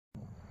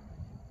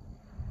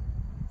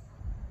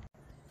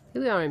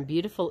Here we are in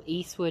beautiful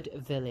Eastwood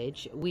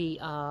village. We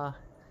are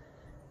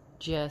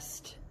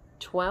just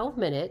 12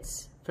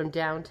 minutes from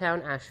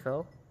downtown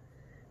Asheville.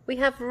 We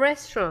have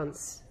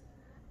restaurants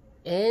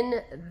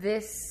in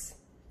this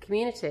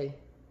community.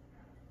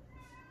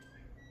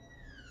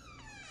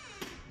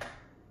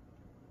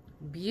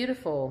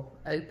 Beautiful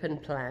open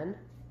plan.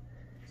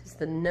 This is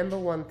the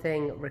 #1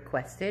 thing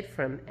requested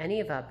from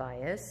any of our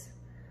buyers.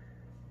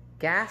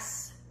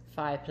 Gas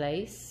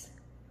fireplace.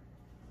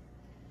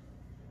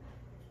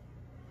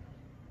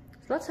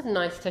 Lots of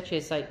nice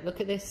touches, like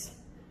look at this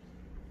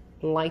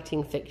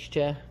lighting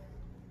fixture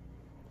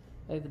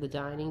over the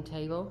dining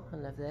table. I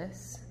love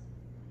this.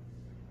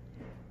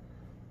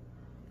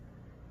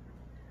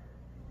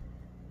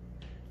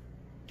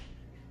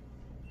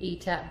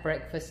 Eat at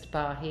breakfast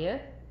bar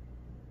here.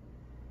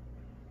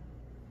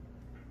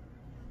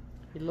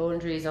 Your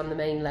laundry is on the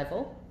main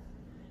level,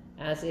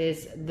 as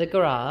is the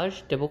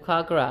garage, double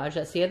car garage.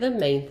 That's the other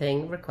main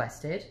thing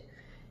requested.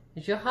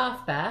 Is your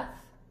half bath.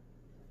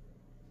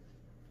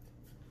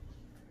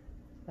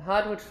 The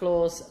hardwood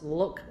floors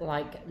look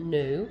like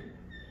new.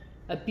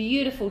 A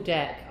beautiful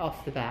deck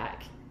off the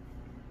back.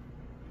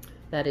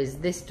 That is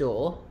this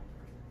door.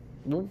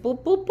 Boop,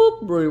 boop, boop,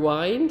 boop.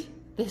 Rewind.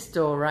 This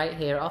door right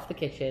here off the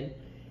kitchen.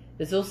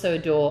 There's also a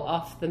door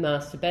off the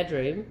master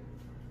bedroom.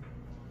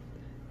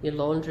 Your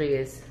laundry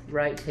is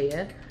right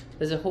here.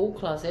 There's a hall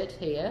closet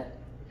here.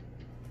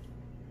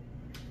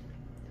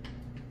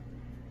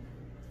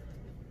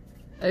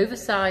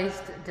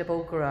 Oversized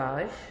double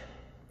garage.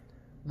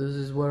 This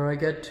is where I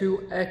get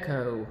to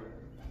echo.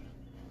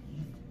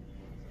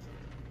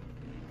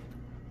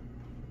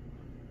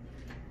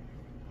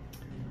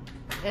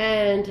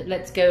 And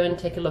let's go and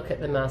take a look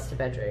at the master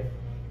bedroom.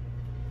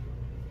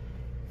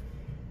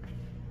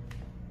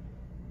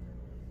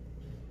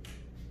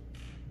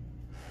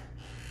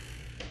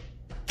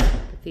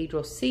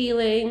 Cathedral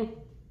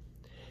ceiling.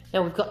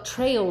 Now we've got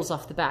trails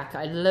off the back.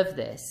 I love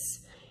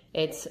this.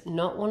 It's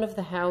not one of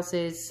the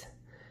houses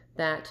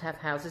that have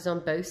houses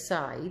on both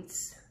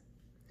sides.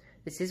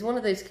 This is one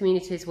of those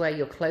communities where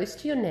you're close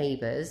to your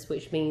neighbours,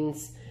 which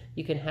means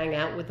you can hang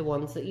out with the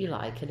ones that you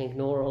like and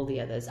ignore all the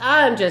others.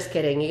 I'm just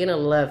kidding. You're going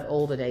to love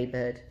all the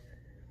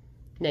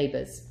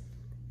neighbours.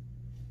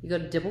 You've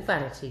got a double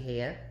vanity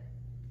here.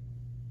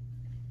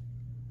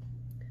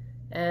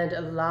 And a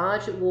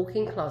large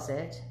walk-in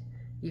closet.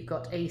 You've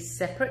got a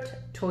separate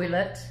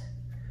toilet.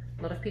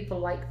 A lot of people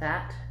like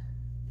that.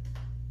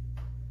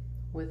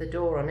 With a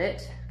door on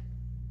it.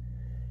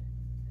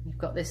 You've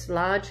got this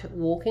large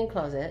walk-in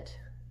closet.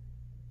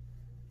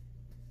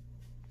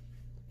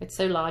 It's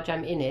so large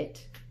I'm in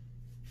it.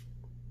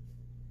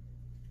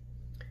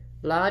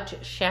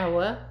 Large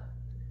shower,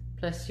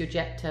 plus your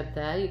jet tub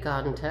there, your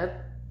garden tub.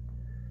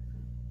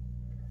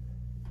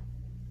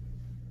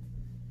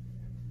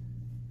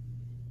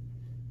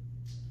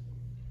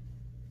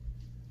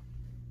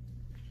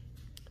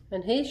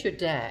 And here's your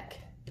deck.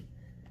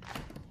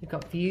 You've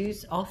got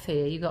views off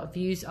here, you've got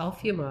views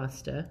off your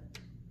master.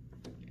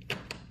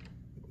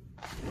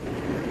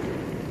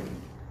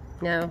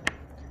 Now,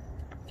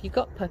 if you've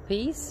got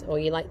puppies or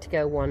you like to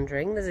go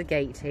wandering, there's a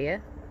gate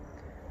here.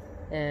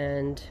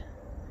 And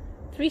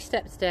 3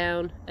 steps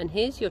down, and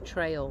here's your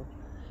trail.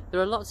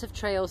 There are lots of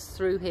trails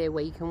through here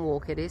where you can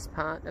walk. It is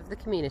part of the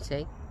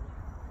community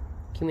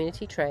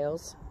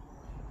trails.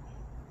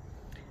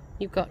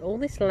 You've got all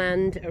this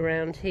land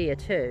around here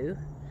too,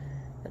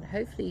 and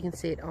hopefully you can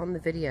see it on the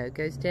video. It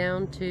goes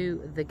down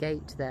to the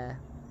gate there.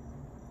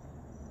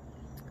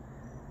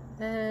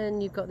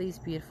 And you've got these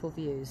beautiful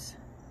views.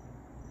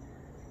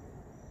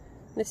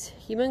 This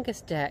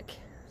humongous deck,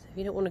 so if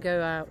you don't want to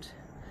go out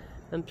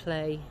and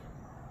play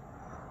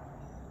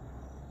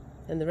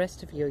in the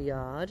rest of your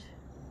yard,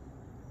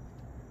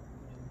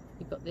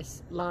 you've got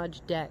this large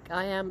deck.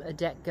 I am a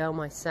deck girl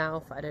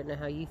myself. I don't know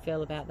how you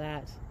feel about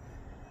that.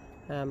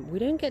 We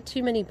don't get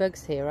too many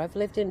bugs here. I've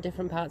lived in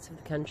different parts of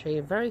the country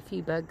and very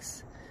few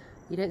bugs.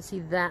 You don't see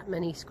that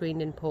many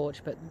screened in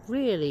porch, but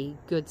really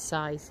good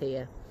size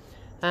here.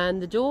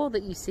 And the door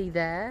that you see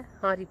there,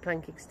 hardy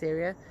plank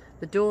exterior,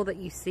 the door that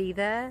you see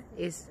there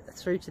is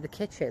through to the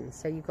kitchen.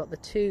 So you've got the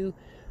 2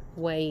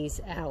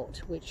 ways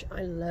out, which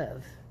I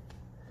love.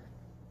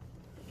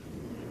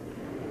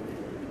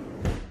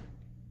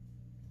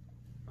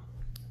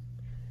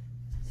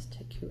 Let's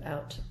take you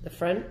out the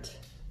front.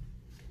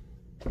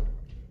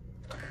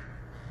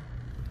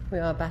 We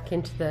are back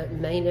into the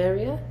main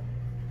area.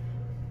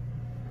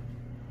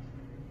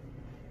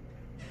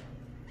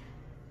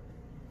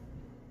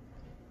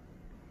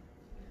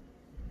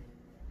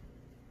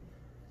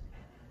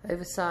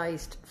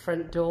 Oversized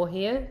front door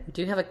here. We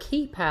do have a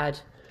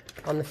keypad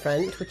on the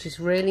front, which is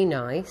really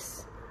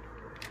nice.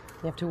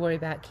 You have to worry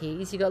about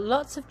keys. You've got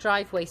lots of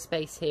driveway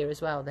space here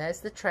as well. There's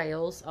the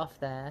trails off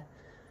there.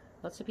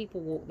 Lots of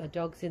people walk their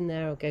dogs in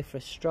there or go for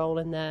a stroll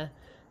in there.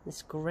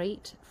 This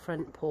great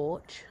front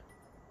porch.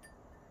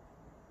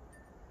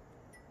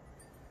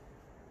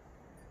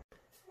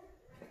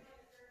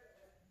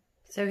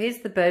 So here's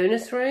the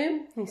bonus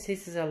room. You see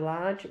this is a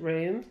large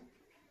room.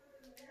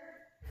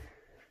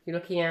 You're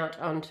looking out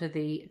onto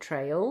the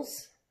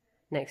trails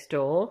next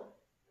door.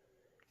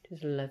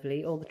 Just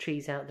lovely, all the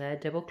trees out there,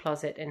 double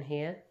closet in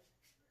here.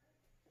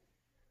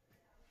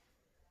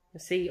 You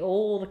see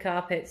all the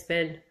carpet's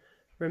been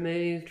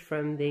removed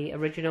from the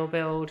original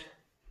build.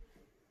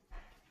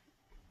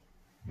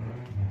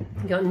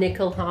 You got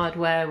nickel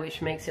hardware,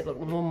 which makes it look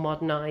more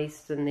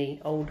modernised than the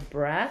old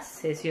brass.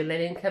 Here's your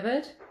linen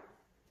cupboard.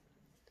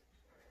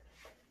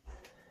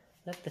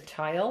 Love the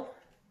tile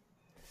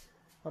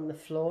on the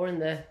floor in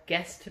the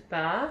guest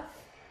bath.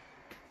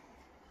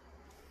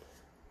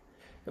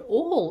 They're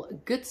all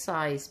good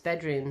sized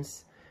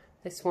bedrooms.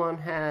 This one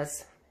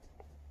has,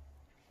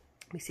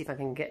 let me see if I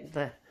can get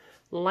the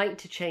light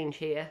to change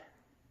here.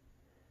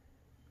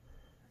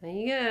 There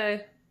you go.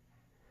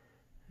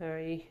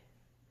 Very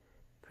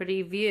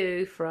pretty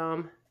view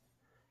from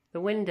the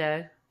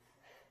window.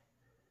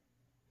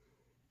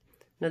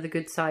 Another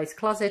good sized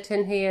closet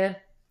in here.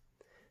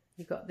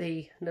 You've got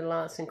the little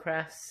arts and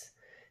crafts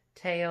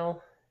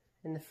tale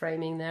in the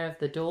framing there of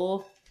the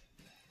door.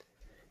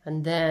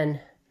 And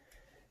then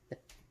the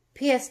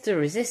pièce de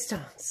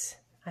résistance.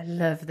 I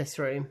love this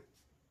room.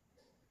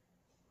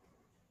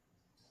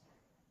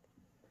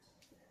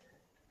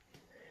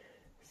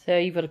 So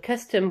you've got a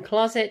custom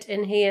closet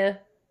in here.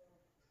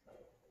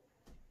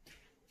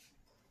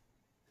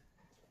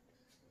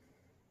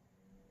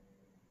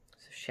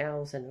 So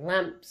shelves and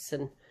lamps,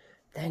 and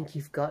then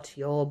you've got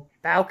your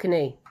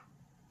balcony.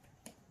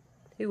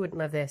 Who wouldn't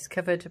love this?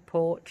 Covered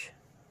porch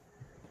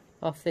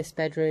off this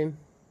bedroom.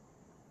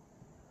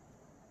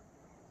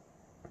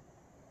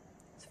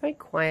 It's a very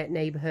quiet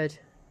neighbourhood.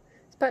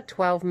 It's about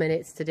 12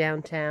 minutes to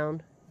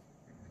downtown.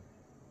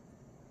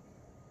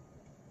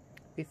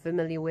 If you're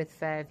familiar with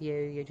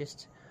Fairview, you're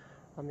just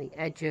on the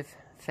edge of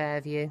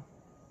Fairview. You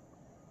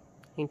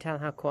can tell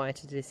how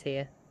quiet it is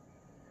here.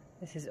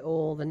 This is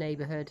all the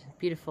neighbourhood.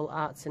 Beautiful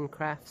arts and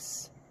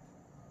crafts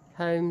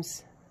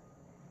homes.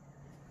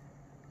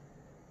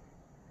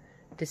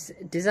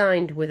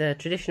 Designed with a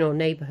traditional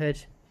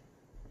neighbourhood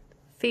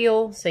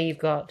feel. So you've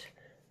got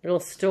little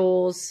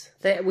stores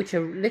there, which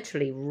are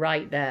literally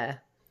right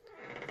there.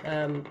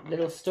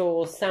 Little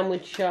stores,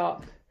 sandwich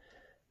shop,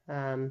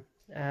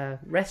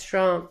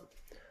 restaurant,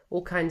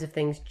 all kinds of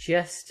things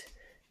just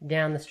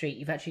down the street.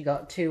 You've actually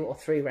got 2 or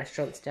 3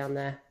 restaurants down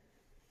there.